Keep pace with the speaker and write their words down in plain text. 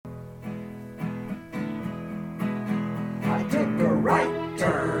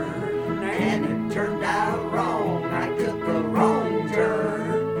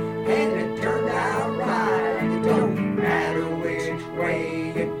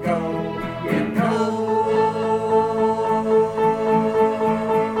go, you go.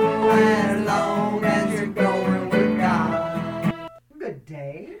 As long as you're going with God. Good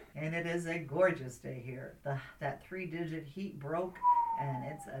day, and it is a gorgeous day here. That 3-digit heat broke, and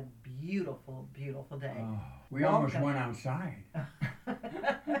it's a beautiful, beautiful day. Oh, we almost went outside.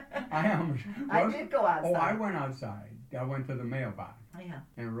 I did go outside. Oh, I went outside. I went to the mailbox. Yeah.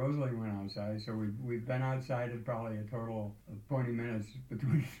 And Rosalie went outside, so we've been outside at probably a total of 20 minutes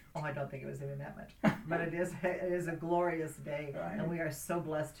between. Oh, I don't think it was even that much. But it is a glorious day, right. And we are so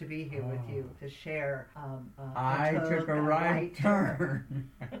blessed to be here with you to share. I took a right turn.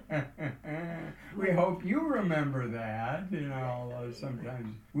 We hope you remember that. You know,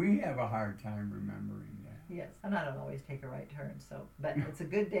 sometimes we have a hard time remembering that. Yes, and I don't always take a right turn, but it's a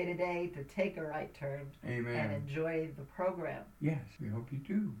good day today to take a right turn. Amen. And enjoy the program. Yes, we hope you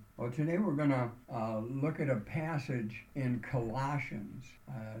do. Well, today we're going to look at a passage in Colossians.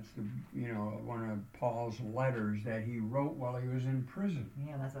 It's one of Paul's letters that he wrote while he was in prison.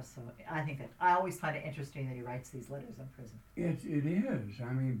 Yeah, I always find it interesting that he writes these letters in prison. It is.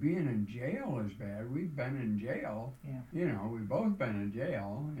 I mean, being in jail is bad. We've been in jail. Yeah. You know, we've both been in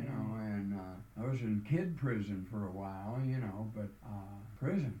jail. You know, and I was in kid prison for a while. You know, but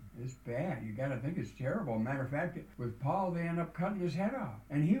prison is bad. You got to think it's terrible. Matter of fact, with Paul, they end up cutting his head off,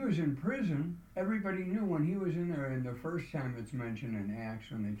 and he was in prison. Everybody knew when he was in there, and the first time it's mentioned in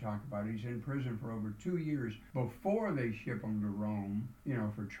Acts when they talk about it, he's in prison for over 2 years before they ship him to Rome, you know,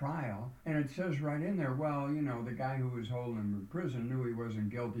 for trial. And it says right in there, well, you know, the guy who was holding him in prison knew he wasn't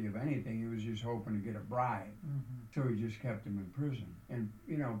guilty of anything. He was just hoping to get a bribe. Mm-hmm. So he just kept him in prison. And,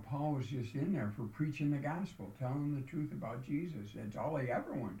 you know, Paul was just in there for preaching the gospel, telling the truth about Jesus. That's all he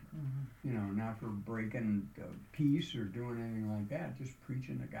ever wanted. Mm-hmm. You know, not for breaking peace or doing anything like that, just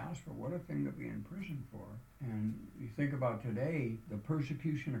preaching the gospel. What a thing to be in prison for. And you think about today, the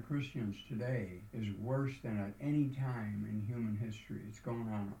persecution of Christians today is worse than at any time in human history. It's going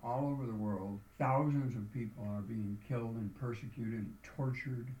on all over the world. Thousands of people are being killed and persecuted and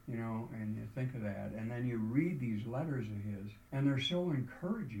tortured, you know, and you think of that. And then you read these letters of his, and they're so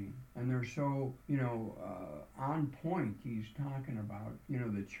encouraging, and they're so, you know, on point. He's talking about, you know,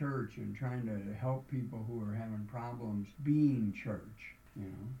 the church and trying to help people who are having problems being church. You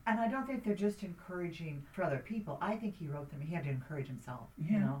know? And I don't think they're just encouraging for other people. I think he wrote them. He had to encourage himself.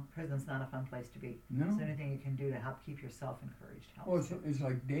 Yeah. You know, prison's not a fun place to be. No. So anything you can do to help keep yourself encouraged helps. Well, it's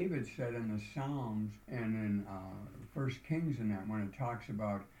like David said in the Psalms and in First Kings and that, when it talks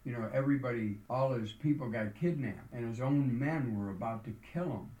about, you know, everybody, all his people got kidnapped, and his own men were about to kill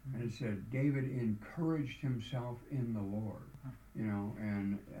him. Mm-hmm. And it said David encouraged himself in the Lord. You know,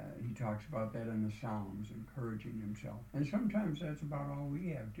 and he talks about that in the Psalms, encouraging himself. And sometimes that's about all we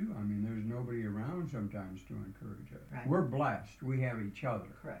have, too. I mean, there's nobody around sometimes to encourage us. Right. We're blessed. We have each other.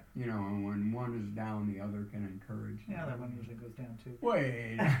 Correct. You know, and when one is down, the other can encourage them. The other one usually goes down, too.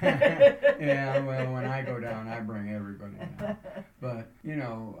 Wait. Yeah, well, when I go down, I bring everybody down. But, you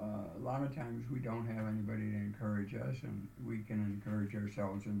know, a lot of times we don't have anybody to encourage us, and we can encourage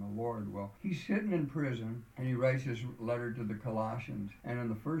ourselves in the Lord. Well, he's sitting in prison, and he writes this letter to the Colossians. And in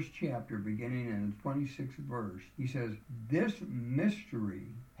the first chapter, beginning in the 26th verse, he says, "This mystery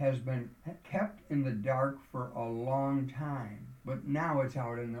has been kept in the dark for a long time, but now it's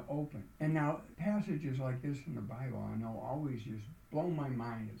out in the open." And now passages like this in the Bible, I know, always just blow my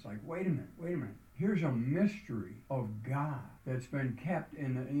mind. It's like, wait a minute. Here's a mystery of God that's been kept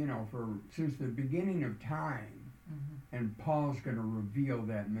in the, you know, since the beginning of time. Mm-hmm. And Paul's going to reveal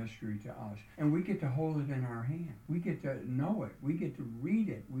that mystery to us. And we get to hold it in our hand. We get to know it. We get to read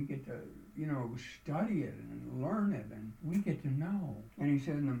it. We get to, you know, study it and learn it. And we get to know. And he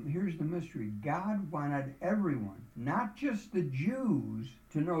said, here's the mystery. God wanted everyone, not just the Jews,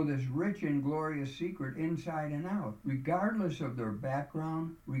 to know this rich and glorious secret inside and out, regardless of their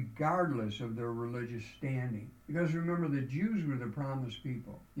background, regardless of their religious standing. Because remember, the Jews were the promised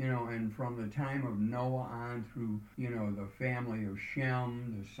people, you know, and from the time of Noah on through, you know, the family of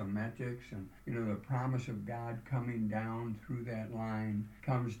Shem, the Semitics, and, you know, the promise of God coming down through that line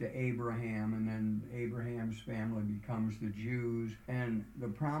comes to Abraham, and then Abraham's family becomes the Jews, and the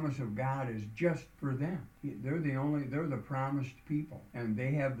promise of God is just for them. They're the promised people, and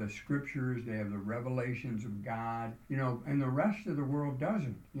they have the scriptures, they have the revelations of God, you know, and the rest of the world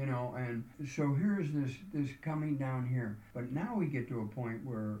doesn't, you know. And so here's this coming down here. But now we get to a point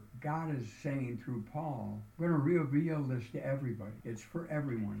where God is saying through Paul, we're going to reveal this to everybody. It's for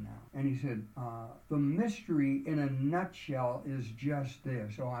everyone now. And he said, the mystery in a nutshell is just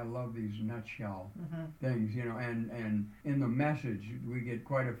this. Oh, I love these nutshell things, you know, and in the Message, we get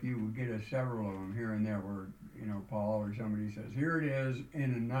quite a few, we get several of them here and there where Paul or somebody says, here it is in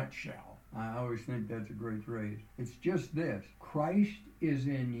a nutshell. I always think that's a great phrase. It's just this: Christ is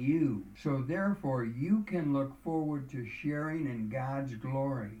in you, so therefore you can look forward to sharing in God's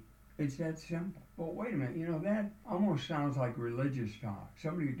glory. It's that simple. But wait a minute, that almost sounds like religious talk.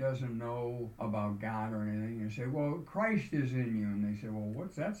 Somebody who doesn't know about God or anything, you say, well, Christ is in you. And they say, well,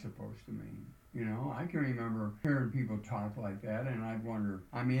 what's that supposed to mean? I can remember hearing people talk like that, and I'd wonder,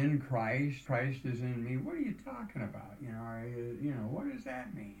 I'm in Christ, Christ is in me. What are you talking about? What does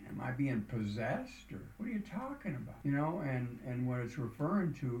that mean? Am I being possessed, or what are you talking about? And what it's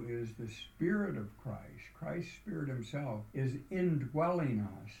referring to is the Spirit of Christ. Christ's Spirit himself is indwelling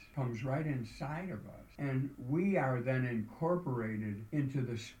us, comes right inside of us. And we are then incorporated into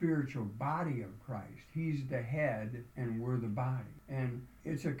the spiritual body of Christ. He's the head, and we're the body. And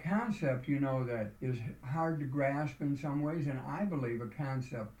it's a concept, that is hard to grasp in some ways, and I believe a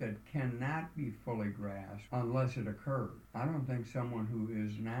concept that cannot be fully grasped unless it occurs. I don't think someone who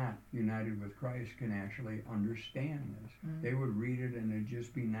is not united with Christ can actually understand this. Mm-hmm. They would read it and it'd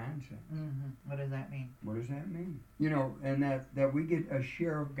just be nonsense. Mm-hmm. What does that mean? What does that mean? And that we get a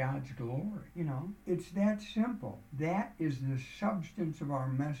share of God's glory. It's that simple. That is the substance of our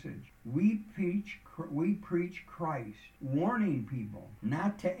message. We preach Christ, warning people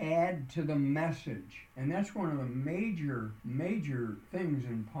not to add to the message. And that's one of the major things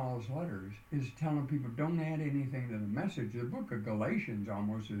in Paul's letters, is telling people don't add anything to the message. The book of Galatians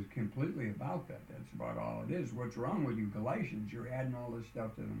almost is completely about that. That's about all it is. What's wrong with you, Galatians? You're adding all this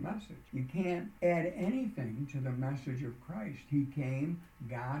stuff to the message. You can't add anything to the message of Christ. He came,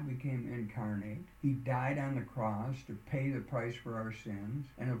 God became incarnate. He died on the cross to pay the price for our sins.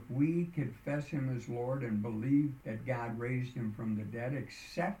 And if we confess him as Lord and believe that God raised him from the dead,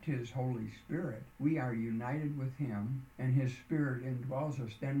 accept his Holy Spirit, we are united with him, and his Spirit indwells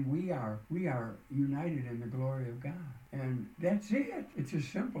us. Then we are united in the glory of God. And that's it. It's as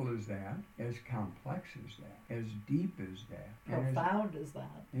simple as that, as complex as that, as deep as that. Profound as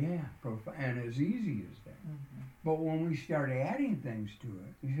that. Yeah, and as easy as that. Mm-hmm. But when we start adding things to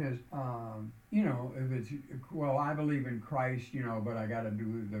it, he says, if it's, well, I believe in Christ, but I got to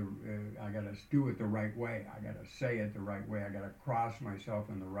do it the right way. I got to say it the right way. I got to cross myself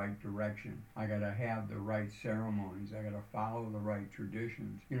in the right direction. I got to have the right ceremonies. I got to follow the right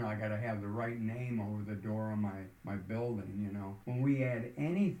traditions. I got to have the right name over the door of my building. When we add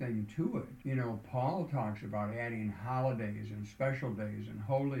anything to it, Paul talks about adding holidays and special days and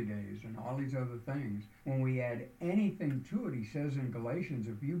holy days and all these other things. When we add anything to it, he says in Galatians,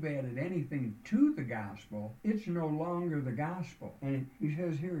 if you've added anything to the gospel, it's no longer the gospel. And he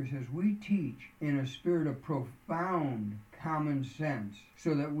says here, we teach in a spirit of profound common sense,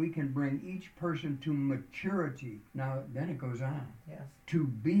 so that we can bring each person to maturity. Now, then it goes on. Yes. To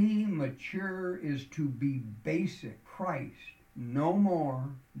be mature is to be basic. Christ, no more,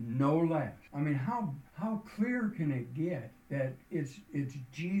 no less. I mean, how clear can it get that it's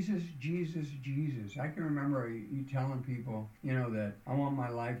Jesus, Jesus, Jesus? I can remember you telling people, that I want my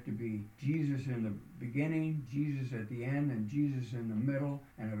life to be Jesus in the beginning, Jesus at the end, and Jesus in the middle.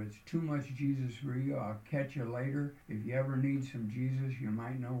 And if it's too much Jesus for you, I'll catch you later. If you ever need some Jesus, you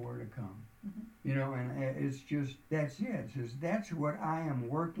might know where to come. Mm-hmm. And it's just, that's it. It says, that's what I am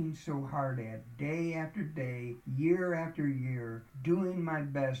working so hard at, day after day, year after year, doing my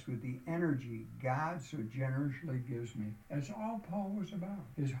best with the energy God so generously gives me. That's all Paul was about.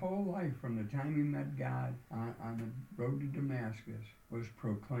 His whole life, from the time he met God on the road to Damascus, was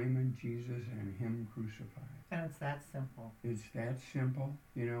proclaiming Jesus and him crucified. And it's that simple. It's that simple,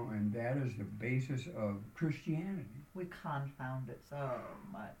 and that is the basis of Christianity. We confound it so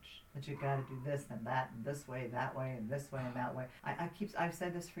much that you got to do this and that and this way, that way, and this way and that way. I've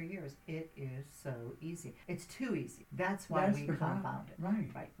said this for years. It is so easy. It's too easy. That's why we confound it.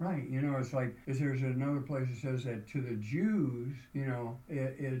 Right. It's like, there's another place that says that to the Jews,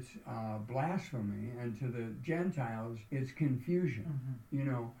 it's blasphemy, and to the Gentiles, it's confusion.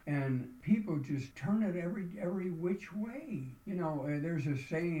 Mm-hmm. And people just turn it every which way. There's a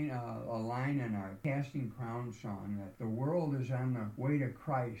saying, a line in our Casting Crowns song, that the world is on the way to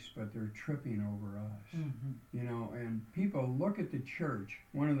Christ, but they're tripping over us. Mm-hmm. And people look at the church.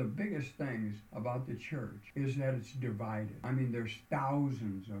 One of the biggest things about the church is that it's divided. I mean, there's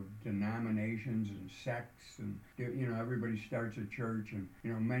thousands of denominations and sects, and everybody starts a church, and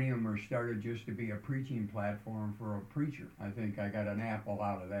many of them are started just to be a preaching platform for a preacher. I think I got an apple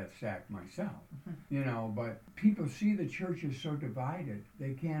out of that sect myself. Mm-hmm. But people see the church is so divided,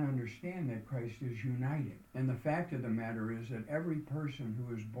 they can't understand that Christ is united. And the fact of the matter is that every person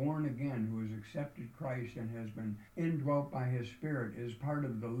who is born again, who has accepted Christ and has been indwelt by his Spirit, is part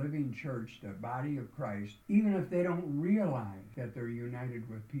of the living church, the body of Christ, even if they don't realize that they're united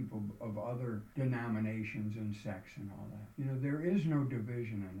with people of other denominations and sects and all that. You know, there is no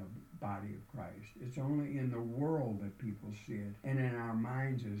division in the body of Christ. It's only in the world that people see it, and in our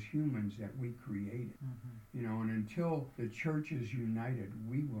minds as humans that we create it. You know, and until the church is united,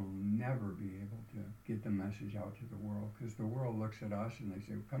 we will never be able to get the message out to the world, because the world looks at us and they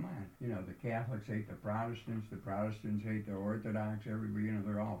say, well, come on, you know, the Catholics hate the Protestants hate the Orthodox, everybody, you know,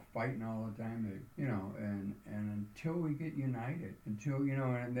 they're all fighting all the time, they, you know, and until we get united, until, you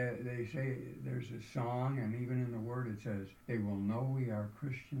know, and they say, there's a song, and even in the word it says, they will know we are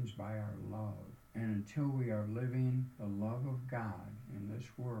Christians by our love. And until we are living the love of God in this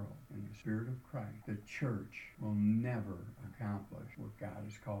world, in the Spirit of Christ, the church will never accomplish what God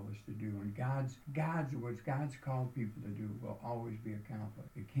has called us to do. And what God's called people to do will always be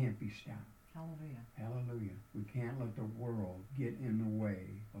accomplished. It can't be stopped. Hallelujah. Hallelujah. We can't let the world get in the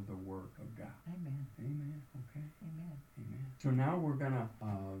way of the work of God. Amen. Amen. Okay. Amen. Amen. So now we're going to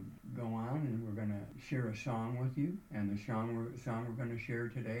go on and we're going to share a song with you. And the song we're going to share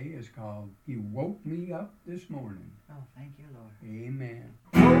today is called He Woke Me Up This Morning. Oh, thank you, Lord. Amen.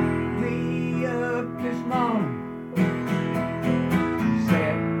 Woke me up this morning,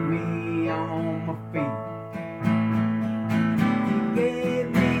 set me on my feet. He gave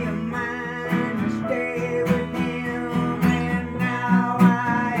me a mind to stay with Him, and now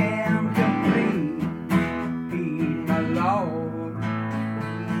I am complete. He's my Lord.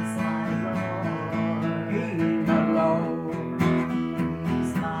 He's my Lord. He's my Lord.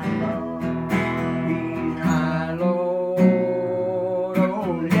 He's my Lord. He's my Lord.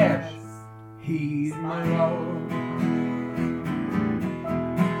 Oh, yes. He's my Lord.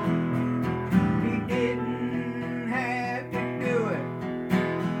 He didn't have to do it.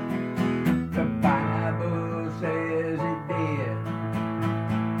 The Bible says He did.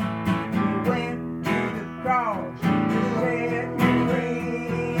 He went to the cross to set me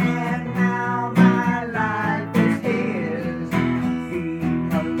free, and now my life is His. He's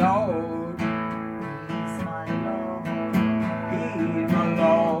my Lord. He's my Lord. He's my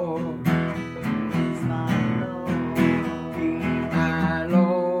Lord. He's my Lord. He's my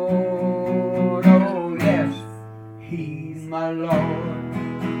Lord. Oh, yes. He's my Lord.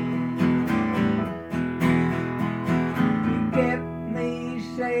 He kept me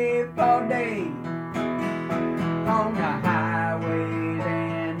safe all day on the highways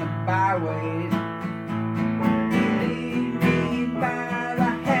and the byways. He lead me by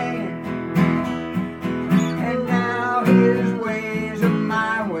the hand, and now His ways are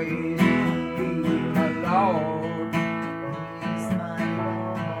my ways. He's my Lord. He's my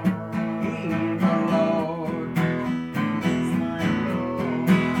Lord. He's my Lord. He's my Lord.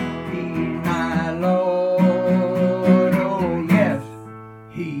 He's my Lord. Oh, yes.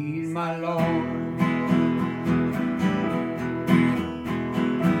 He's my Lord.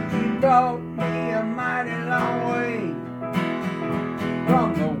 He brought me a mighty long way from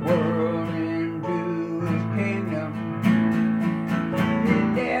the world into His kingdom. His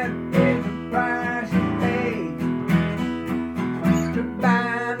death is a price He paid to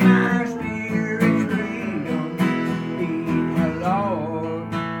buy my spirit's freedom. He's my Lord.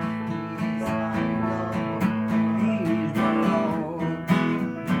 He's my Lord. He's my Lord.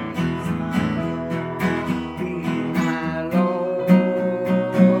 He's my Lord. He's my Lord.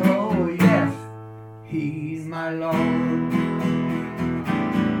 Oh, yes. He's my Lord.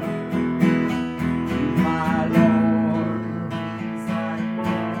 He's my Lord. He's my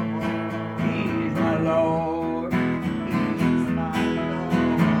Lord. He's my Lord. He's my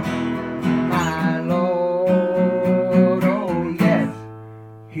Lord. My Lord. Oh, yes.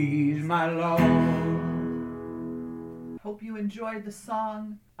 He's my Lord. Hope you enjoyed the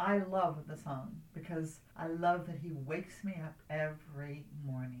song. I love the song because I love that He wakes me up every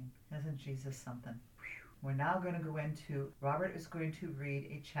morning. Isn't Jesus something? We're now going to go into, Robert is going to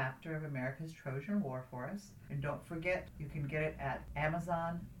read a chapter of America's Trojan War for us. And don't forget, you can get it at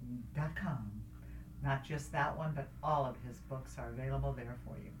Amazon.com. Not just that one, but all of his books are available there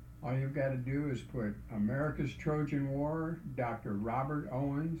for you. All you've got to do is put America's Trojan War, Dr. Robert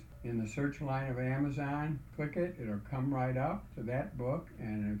Owens, in the search line of Amazon. Click it, it'll come right up to that book.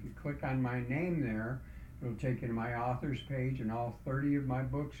 And if you click on my name there, it'll take you to my author's page, and all 30 of my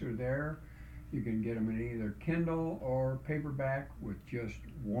books are there. You can get them in either Kindle or paperback with just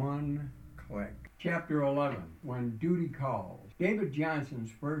one click. Chapter 11, When Duty Calls. David Johnson's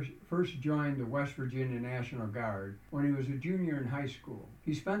first joined the West Virginia National Guard when he was a junior in high school.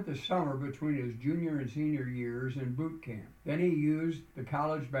 He spent the summer between his junior and senior years in boot camp. Then he used the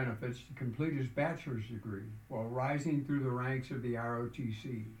college benefits to complete his bachelor's degree while rising through the ranks of the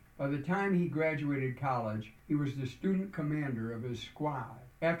ROTC. By the time he graduated college, he was the student commander of his squad.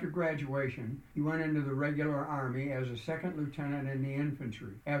 After graduation, he went into the regular army as a second lieutenant in the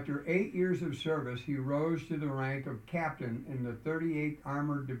infantry. After 8 years of service, he rose to the rank of captain in the 38th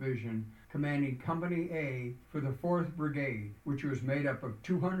Armored Division, commanding Company A for the 4th Brigade, which was made up of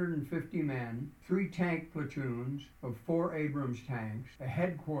 250 men, 3 tank platoons of 4 Abrams tanks, a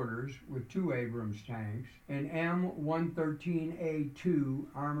headquarters with 2 Abrams tanks, an M113A2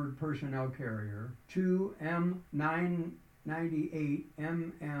 armored personnel carrier, 2 M998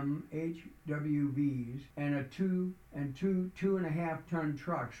 HWVs, and two 2.5-ton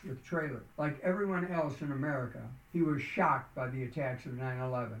trucks with trailers. Like everyone else in America, he was shocked by the attacks of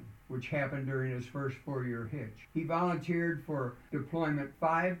 9/11, which happened during his first 4-year hitch. He volunteered for deployment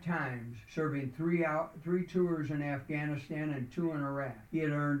 5 times, serving 3 tours in Afghanistan and 2 in Iraq. He had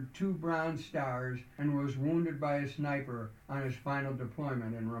earned 2 Bronze Stars and was wounded by a sniper on his final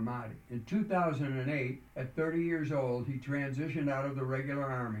deployment in Ramadi. In 2008, at 30 years old, he transitioned out of the regular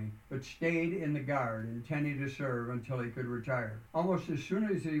army, but stayed in the Guard, intending to serve until he could retire. Almost as soon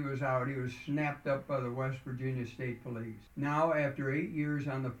as he was out, he was snapped up by the West Virginia State Police. Now, after 8 years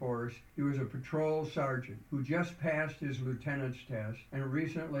on the force, he was a patrol sergeant who just passed his lieutenant's test and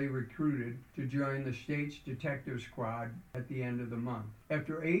recently recruited to join the state's detective squad at the end of the month.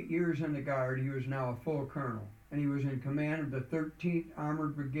 After 8 years in the Guard, he was now a full colonel, and he was in command of the 13th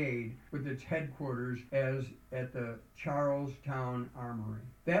Armored Brigade with its headquarters at the Charlestown Armory.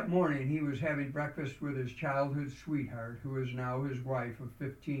 That morning, he was having breakfast with his childhood sweetheart, who is now his wife of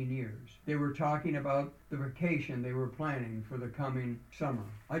 15 years. They were talking about the vacation they were planning for the coming summer.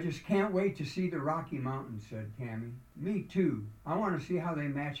 "I just can't wait to see the Rocky Mountains," said Tammy. "Me too. I want to see how they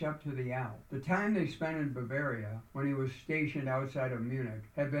match up to the Alps." The time they spent in Bavaria, when he was stationed outside of Munich,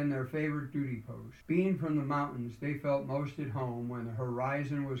 had been their favorite duty post. Being from the mountains, they felt most at home when the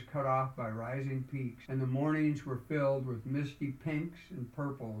horizon was cut off by rising peaks and the mornings were filled with misty pinks and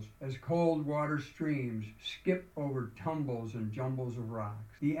purples as cold water streams skipped over tumbles and jumbles of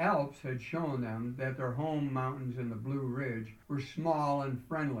rocks. The Alps had shown them that their home mountains in the Blue Ridge were small and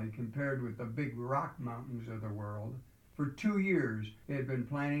friendly compared with the big rock mountains of the world. For 2 years, they had been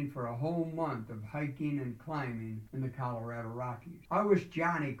planning for a whole month of hiking and climbing in the Colorado Rockies. "I wish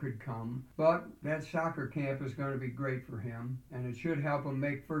Johnny could come, but that soccer camp is going to be great for him, and it should help him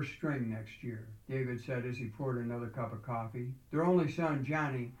make first string next year," David said as he poured another cup of coffee. Their only son,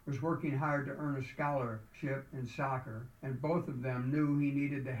 Johnny, was working hard to earn a scholarship in soccer, and both of them knew he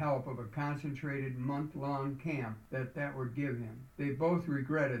needed the help of a concentrated month-long camp that would give him. They both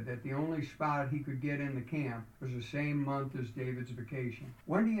regretted that the only spot he could get in the camp was the same month as David's vacation.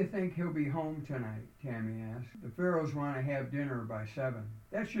 "When do you think he'll be home tonight?" Tammy asked. "The Pharaohs want to have dinner by 7.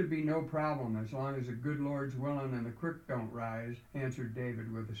 "That should be no problem as long as the good Lord's willing and the creek don't rise," answered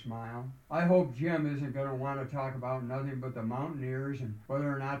David with a smile. "I hope Jim isn't going to want to talk about nothing but the Mountaineers and whether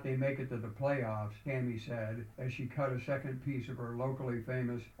or not they make it to the playoffs," Tammy said as she cut a second piece of her locally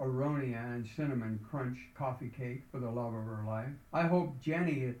famous Aronia and cinnamon crunch coffee cake for the love of her life. "I hope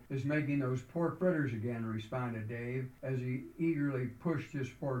Jenny is making those pork fritters again," responded Dave as he eagerly pushed his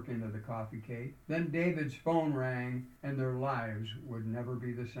fork into the coffee cake. Then David's phone rang and their lives would never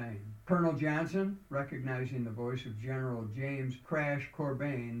be the same. "Colonel Johnson?" Recognizing the voice of General James Crash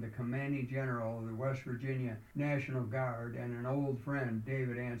Corbin, the commanding general of the West Virginia National Guard and an old friend,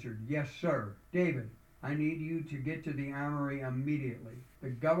 David answered, "Yes, sir." "David, I need you to get to the armory immediately. The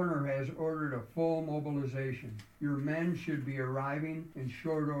governor has ordered a full mobilization. Your men should be arriving in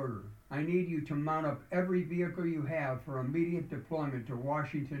short order. I need you to mount up every vehicle you have for immediate deployment to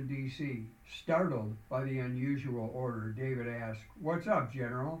Washington, D.C. Startled by the unusual order, David asked, "What's up,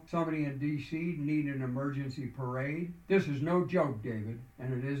 General? Somebody in D.C. need an emergency parade?" "This is no joke, David,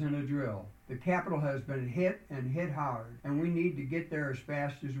 and it isn't a drill. The capital has been hit and hit hard, and we need to get there as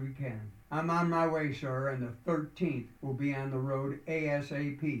fast as we can." "I'm on my way, sir, and the 13th will be on the road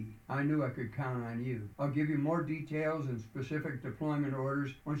ASAP. I knew I could count on you. I'll give you more details and specific deployment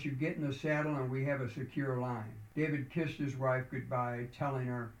orders once you get in the saddle and we have a secure line." David kissed his wife goodbye, telling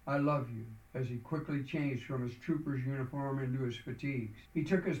her, "I love you," as he quickly changed from his trooper's uniform into his fatigues. He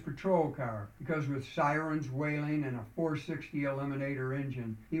took his patrol car, because with sirens wailing and a 460 Eliminator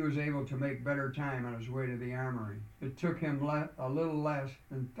engine, he was able to make better time on his way to the armory. It took him a little less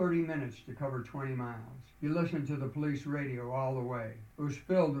than 30 minutes to cover 20 miles. He listened to the police radio all the way. It was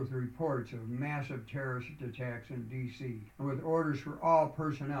filled with reports of massive terrorist attacks in D.C. and with orders for all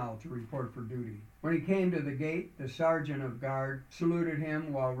personnel to report for duty. When he came to the gate, the sergeant of guard saluted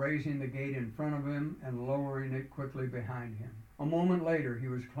him while raising the gate in front of him and lowering it quickly behind him. A moment later, he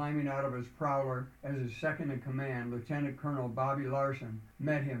was climbing out of his prowler as his second-in-command, Lieutenant Colonel Bobby Larson,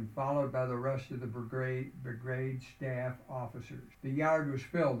 met him, followed by the rest of the brigade staff officers. The yard was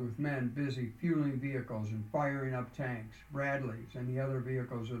filled with men busy fueling vehicles and firing up tanks, Bradleys, and the other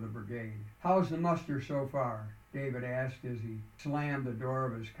vehicles of the brigade. "How's the muster so far?" David asked as he slammed the door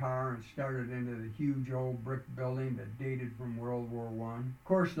of his car and started into the huge old brick building that dated from World War I. "Of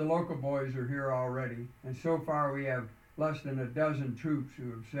course, the local boys are here already, and so far we have less than a dozen troops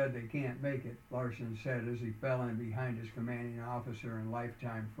who have said they can't make it," Larson said as he fell in behind his commanding officer and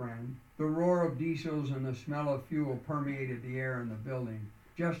lifetime friend. The roar of diesels and the smell of fuel permeated the air in the building,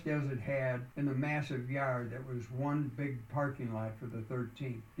 just as it had in the massive yard that was one big parking lot for the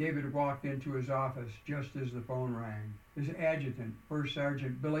 13th. David walked into his office just as the phone rang. His adjutant, First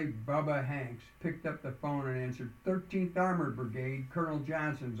Sergeant Billy Bubba Hanks, picked up the phone and answered, "13th Armored Brigade, Colonel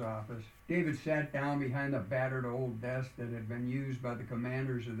Johnson's office." David sat down behind the battered old desk that had been used by the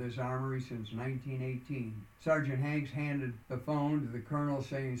commanders of this armory since 1918. Sergeant Hanks handed the phone to the colonel,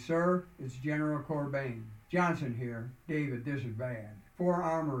 saying, "Sir, it's General Corbin. Johnson here. David, this is bad. 4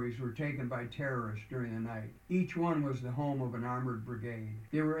 armories were taken by terrorists during the night. Each one was the home of an armored brigade.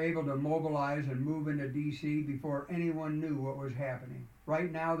 They were able to mobilize and move into D.C. before anyone knew what was happening.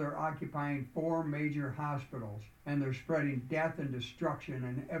 Right now they're occupying 4 major hospitals, and they're spreading death and destruction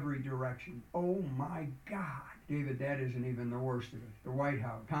in every direction. Oh my God!" David, that isn't even the worst of it. The White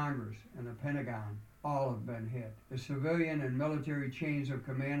House, Congress, and the Pentagon all have been hit. The civilian and military chains of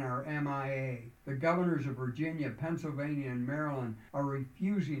command are MIA. The governors of Virginia, Pennsylvania, and Maryland are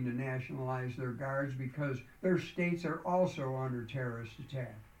refusing to nationalize their guards because their states are also under terrorist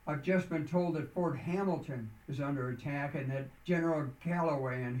attack. I've just been told that Fort Hamilton is under attack and that General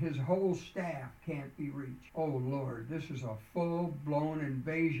Calloway and his whole staff can't be reached. Oh Lord, this is a full-blown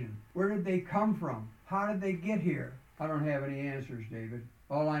invasion. Where did they come from? How did they get here? I don't have any answers, David.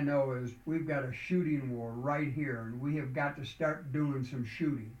 All I know is we've got a shooting war right here, and we have got to start doing some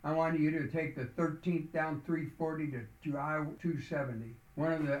shooting. I want you to take the 13th down 340 to I-270.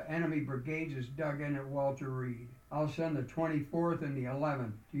 One of the enemy brigades is dug in at Walter Reed. I'll send the 24th and the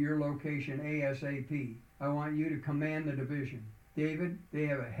 11th to your location ASAP. I want you to command the division. David, they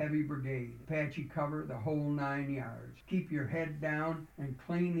have a heavy brigade, Apache cover, the whole 9 yards. Keep your head down and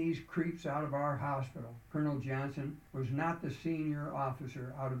clean these creeps out of our hospital. Colonel Johnson was not the senior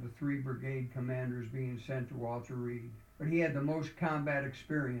officer out of the 3 brigade commanders being sent to Walter Reed, but he had the most combat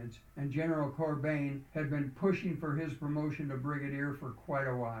experience, and General Corbin had been pushing for his promotion to brigadier for quite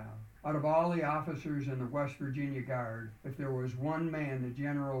a while. Out of all the officers in the West Virginia Guard, if there was one man the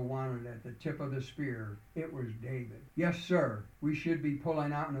general wanted at the tip of the spear, it was David. "Yes, sir. We should be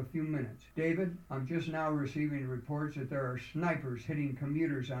pulling out in a few minutes. David, I'm just now receiving reports that there are snipers hitting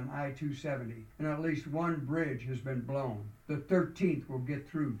commuters on I-270, and at least one bridge has been blown. The 13th will get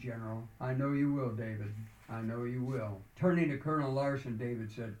through, General." "I know you will, David. I know you will." Turning to Colonel Larson,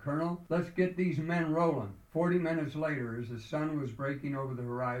 David said, "Colonel, let's get these men rolling." 40 minutes later, as the sun was breaking over the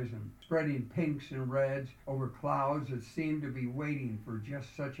horizon, spreading pinks and reds over clouds that seemed to be waiting for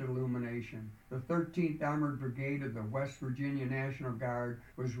just such illumination, the 13th Armored Brigade of the West Virginia National Guard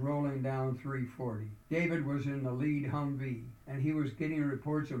was rolling down 340. David was in the lead Humvee, and he was getting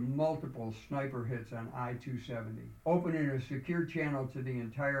reports of multiple sniper hits on I-270. Opening a secure channel to the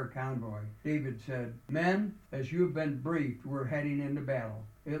entire convoy, David said, "Men, as you have been briefed, we're heading into battle.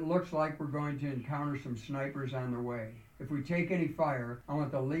 It looks like we're going to encounter some snipers on the way. If we take any fire, I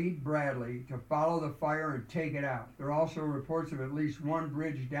want the lead Bradley to follow the fire and take it out. There are also reports of at least one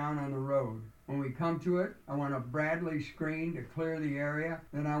bridge down on the road. When we come to it, I want a Bradley screen to clear the area,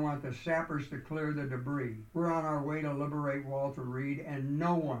 then I want the sappers to clear the debris. We're on our way to liberate Walter Reed, and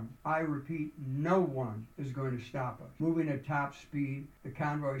no one, I repeat, no one is going to stop us." Moving at top speed, the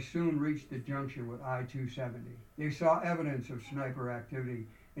convoy soon reached the junction with I-270. They saw evidence of sniper activity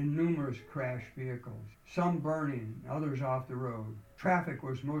in numerous crashed vehicles, some burning, others off the road. Traffic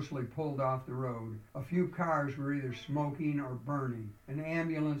was mostly pulled off the road. A few cars were either smoking or burning, and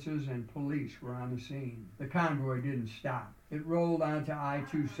ambulances and police were on the scene. The convoy didn't stop. It rolled onto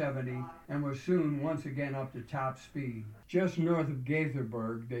I-270 and was soon once again up to top speed. Just north of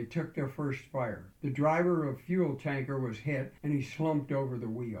Gaithersburg, they took their first fire. The driver of a fuel tanker was hit, and he slumped over the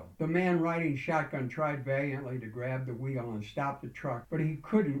wheel. The man riding shotgun tried valiantly to grab the wheel and stop the truck, but he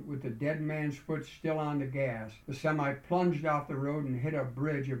couldn't with the dead man's foot still on the gas. The semi plunged off the road and hit a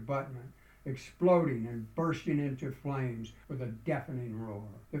bridge abutment, exploding and bursting into flames with a deafening roar.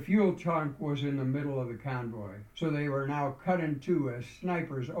 The fuel tank was in the middle of the convoy, so they were now cut in two as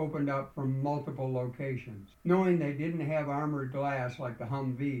snipers opened up from multiple locations. Knowing they didn't have armored glass like the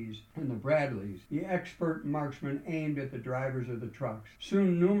Humvees and the Bradleys, the expert marksmen aimed at the drivers of the trucks.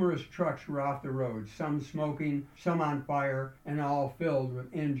 Soon numerous trucks were off the road, some smoking, some on fire, and all filled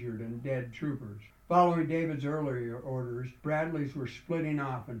with injured and dead troopers. Following David's earlier orders, Bradleys were splitting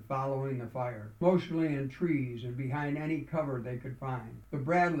off and following the fire, mostly in trees and behind any cover they could find. The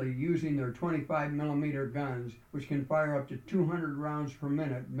Bradley, using their 25mm guns, which can fire up to 200 rounds per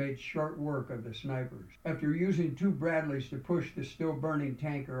minute, made short work of the snipers. After using two Bradleys to push the still burning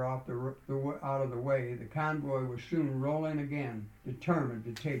tanker off out of the way, the convoy was soon rolling again, determined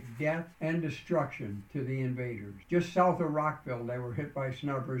to take death and destruction to the invaders. Just south of Rockville, they were hit by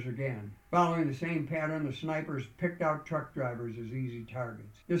snipers again. Following the same pattern, the snipers picked out truck drivers as easy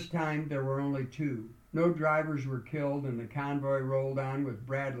targets. This time, there were only two. No drivers were killed, and the convoy rolled on with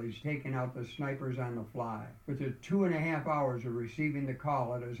Bradleys taking out the snipers on the fly. Within 2.5 hours of receiving the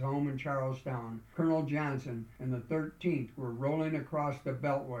call at his home in Charlestown, Colonel Johnson and the 13th were rolling across the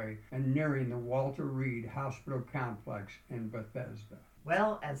Beltway and nearing the Walter Reed Hospital Complex in Bethesda.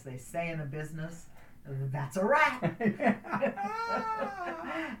 Well, as they say in the business, that's a wrap.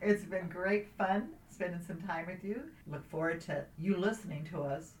 It's been great fun spending some time with you. Look forward to you listening to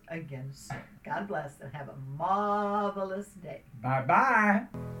us again soon. God bless and have a marvelous day. Bye-bye.